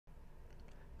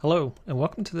Hello, and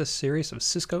welcome to this series of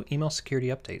Cisco email security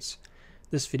updates.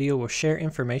 This video will share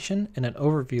information and an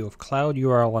overview of cloud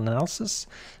URL analysis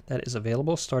that is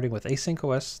available starting with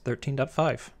AsyncOS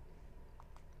 13.5.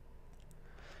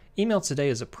 Email today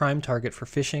is a prime target for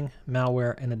phishing,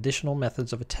 malware, and additional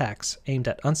methods of attacks aimed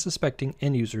at unsuspecting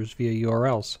end users via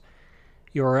URLs.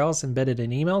 URLs embedded in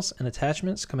emails and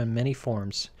attachments come in many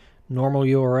forms. Normal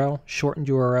URL, shortened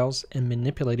URLs, and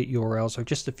manipulated URLs are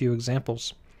just a few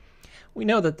examples. We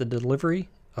know that the delivery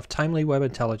of timely web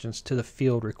intelligence to the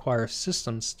field requires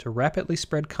systems to rapidly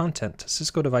spread content to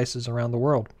Cisco devices around the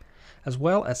world, as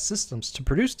well as systems to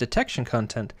produce detection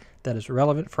content that is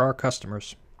relevant for our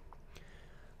customers.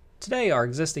 Today, our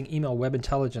existing email web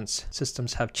intelligence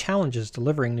systems have challenges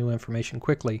delivering new information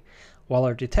quickly, while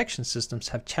our detection systems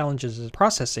have challenges in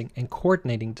processing and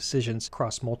coordinating decisions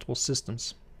across multiple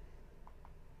systems.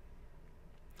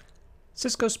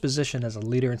 Cisco's position as a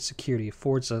leader in security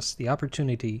affords us the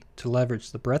opportunity to leverage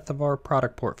the breadth of our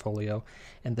product portfolio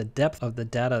and the depth of the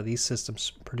data these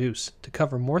systems produce to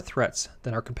cover more threats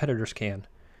than our competitors can.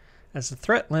 As the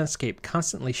threat landscape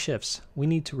constantly shifts, we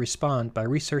need to respond by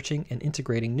researching and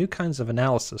integrating new kinds of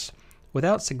analysis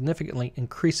without significantly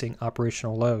increasing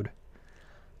operational load.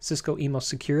 Cisco Email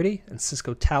Security and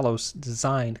Cisco Talos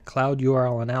designed cloud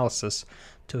URL analysis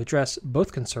to address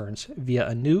both concerns via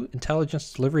a new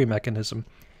intelligence delivery mechanism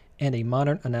and a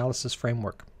modern analysis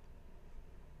framework.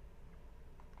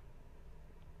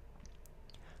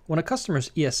 When a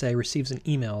customer's ESA receives an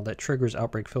email that triggers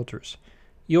outbreak filters,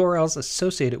 URLs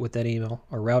associated with that email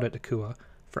are routed to CUA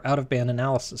for out-of-band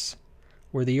analysis,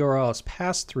 where the URL is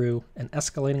passed through an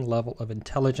escalating level of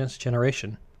intelligence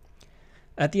generation.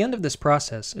 At the end of this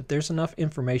process, if there's enough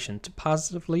information to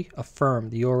positively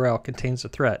affirm the URL contains a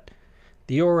threat,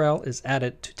 the URL is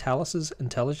added to Talos'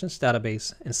 intelligence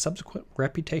database, and subsequent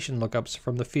reputation lookups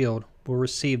from the field will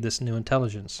receive this new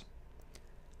intelligence.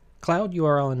 Cloud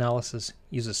URL analysis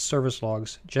uses service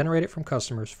logs generated from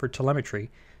customers for telemetry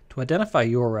to identify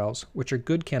URLs which are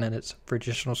good candidates for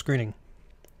additional screening.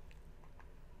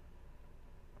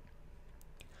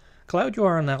 Cloud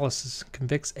URL analysis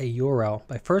convicts a URL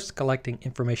by first collecting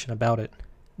information about it,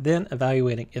 then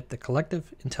evaluating if the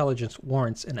collective intelligence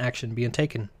warrants an action being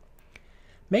taken.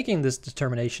 Making this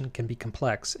determination can be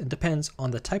complex and depends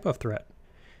on the type of threat.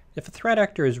 If a threat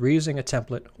actor is reusing a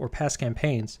template or past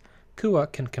campaigns, CUA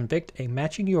can convict a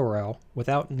matching URL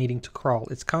without needing to crawl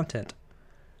its content.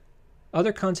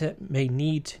 Other content may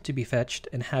need to be fetched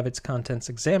and have its contents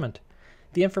examined.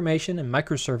 The information and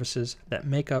microservices that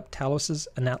make up Talos'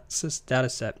 analysis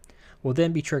dataset will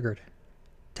then be triggered.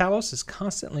 Talos is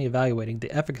constantly evaluating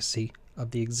the efficacy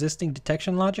of the existing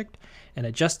detection logic and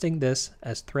adjusting this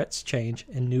as threats change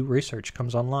and new research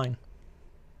comes online.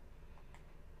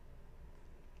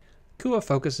 CUA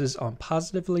focuses on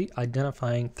positively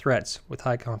identifying threats with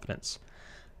high confidence.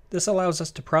 This allows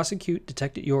us to prosecute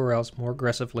detected URLs more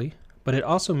aggressively, but it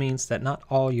also means that not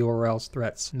all URLs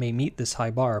threats may meet this high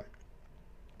bar.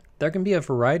 There can be a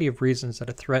variety of reasons that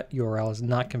a threat URL is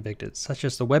not convicted, such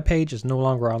as the web page is no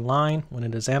longer online when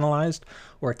it is analyzed,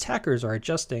 or attackers are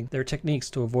adjusting their techniques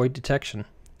to avoid detection.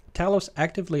 Talos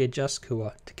actively adjusts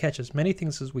CUA to catch as many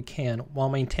things as we can while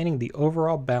maintaining the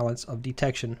overall balance of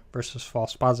detection versus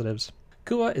false positives.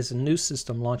 CUA is a new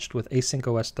system launched with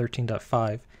AsyncOS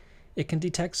 13.5. It can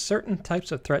detect certain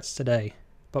types of threats today,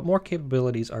 but more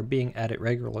capabilities are being added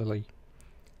regularly.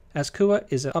 As CUA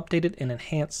is updated and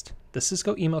enhanced, the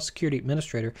Cisco Email Security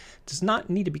Administrator does not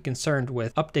need to be concerned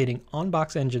with updating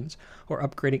on-box engines or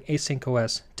upgrading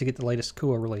AsyncOS to get the latest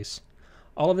CUA release.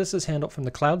 All of this is handled from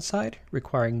the cloud side,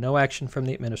 requiring no action from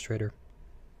the administrator.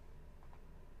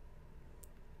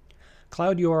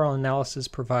 Cloud URL analysis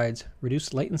provides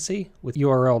reduced latency with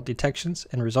URL detections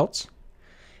and results.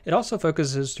 It also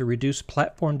focuses to reduce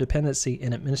platform dependency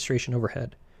and administration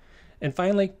overhead. And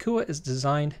finally, CUA is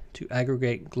designed to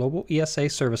aggregate global ESA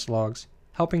service logs,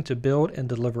 helping to build and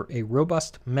deliver a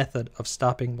robust method of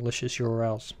stopping malicious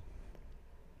URLs.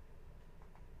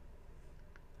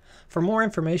 For more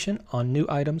information on new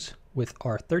items with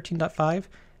our 13.5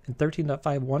 and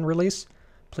 13.5.1 release,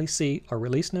 please see our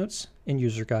release notes and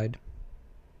user guide.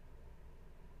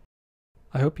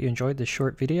 I hope you enjoyed this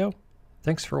short video.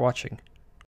 Thanks for watching.